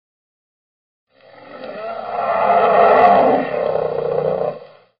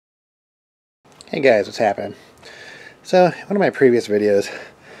Hey guys, what's happening? So, in one of my previous videos,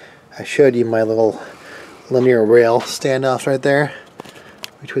 I showed you my little linear rail standoffs right there,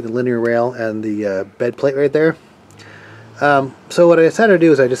 between the linear rail and the bed plate right there. So what I decided to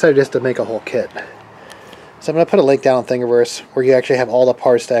do is I decided just to make a whole kit. So I'm going to put a link down on Thingiverse where you actually have all the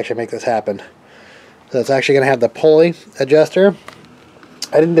parts to actually make this happen. So it's actually going to have the pulley adjuster.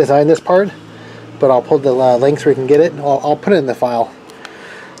 I didn't design this part, but I'll put the links where you can get it. I'll put it in the file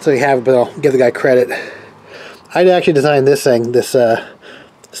so you have it, but I'll give the guy credit. I actually designed this thing, this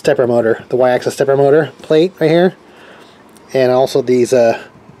stepper motor, the Y-axis stepper motor plate right here, and also these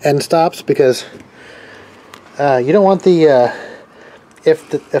end stops, because you don't want the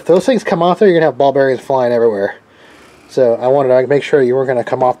if those things come off there, you're gonna have ball bearings flying everywhere. So I wanted to make sure you weren't gonna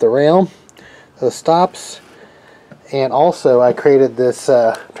come off the rail, those stops. And also I created this,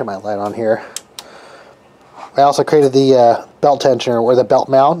 turn my light on here. I also created the belt tensioner, or the belt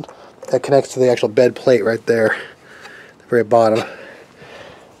mount that connects to the actual bed plate right there, at the very bottom.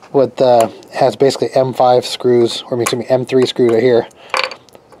 What has basically M5 screws, or excuse me, M3 screws right here,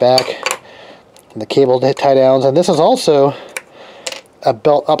 back, and the cable tie downs. And this is also a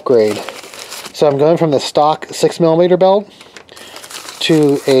belt upgrade. So I'm going from the stock 6mm belt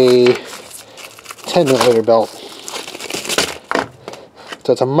to a 10mm belt.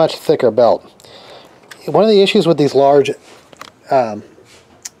 So it's a much thicker belt. One of the issues with these large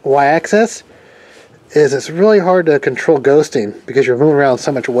Y-axis is it's really hard to control ghosting because you're moving around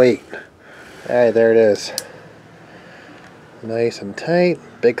so much weight. Alright, there it is. Nice and tight,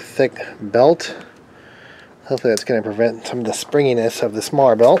 big thick belt. Hopefully that's going to prevent some of the springiness of the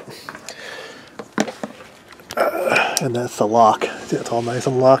smaller belt. And that's the lock. See, it's all nice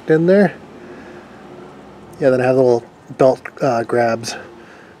and locked in there. Yeah, then I have little belt grabs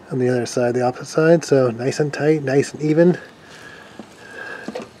on the other side, the opposite side, so nice and tight, nice and even.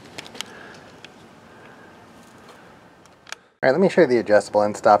 Alright, let me show you the adjustable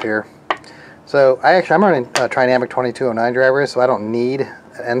end stop here. So I'm running Trinamic 2209 drivers, so I don't need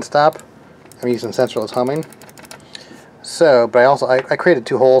an end stop. I'm using sensorless homing. So, but I created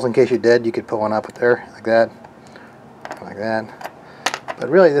two holes in case you did. You could put one up there like that, like that. But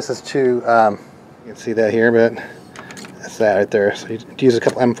really, this is two. You can see that here, but that's that right there. So you use a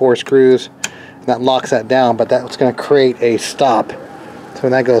couple M4 screws, and that locks that down. But that's going to create a stop. So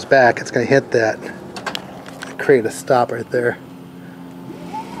when that goes back, it's going to hit that, create a stop right there.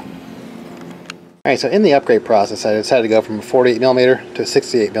 Alright, so in the upgrade process, I decided to go from a 48mm to a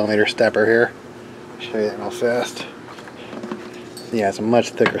 68mm stepper here. I'll show you that real fast. Yeah, it's a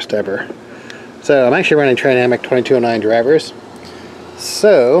much thicker stepper. So I'm actually running Trinamic 2209 drivers.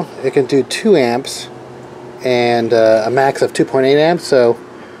 So it can do 2 amps and a max of 2.8 amps. So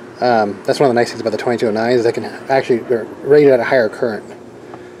that's one of the nice things about the 2209 is they can actually rate it at a higher current.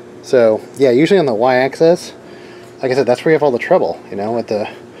 So yeah, usually on the Y-axis, like I said, that's where you have all the trouble, you know, with the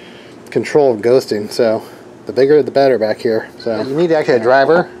control of ghosting. So the bigger the better back here. So you need actually a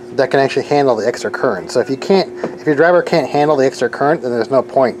driver that can actually handle the extra current. So if your driver can't handle the extra current, then there's no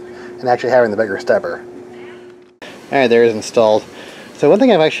point in actually having the bigger stepper. Alright, there it is installed. So one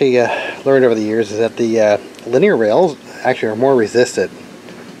thing I've actually learned over the years is that the linear rails actually are more resistant,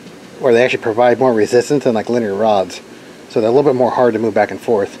 or they actually provide more resistance than like linear rods. So they're a little bit more hard to move back and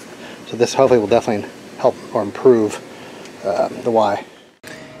forth. So this hopefully will definitely help or improve the Y.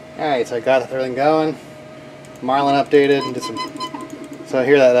 Alright, so I got everything going. Marlin updated and did some. So I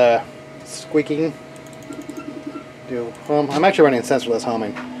hear that squeaking. Well, I'm actually running sensorless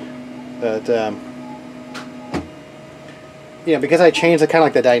homing, but you know, because I changed the kind of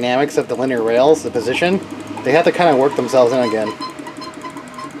like the dynamics of the linear rails, the position, they have to kind of work themselves in again.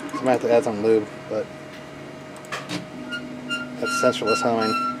 So I might have to add some lube, but that's sensorless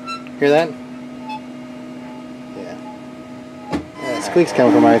homing. Hear that? Yeah, the squeak's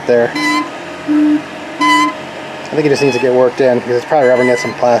coming from right there. I think it just needs to get worked in because it's probably rubbing at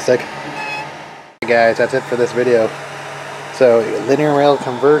some plastic. Hey guys, that's it for this video. So linear rail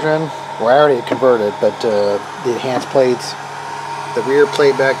conversion, well, I already converted, but the enhanced plates, the rear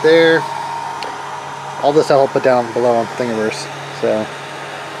plate back there, all this I'll put down below on Thingiverse. So,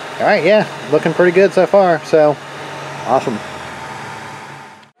 alright, yeah, looking pretty good so far. So, awesome.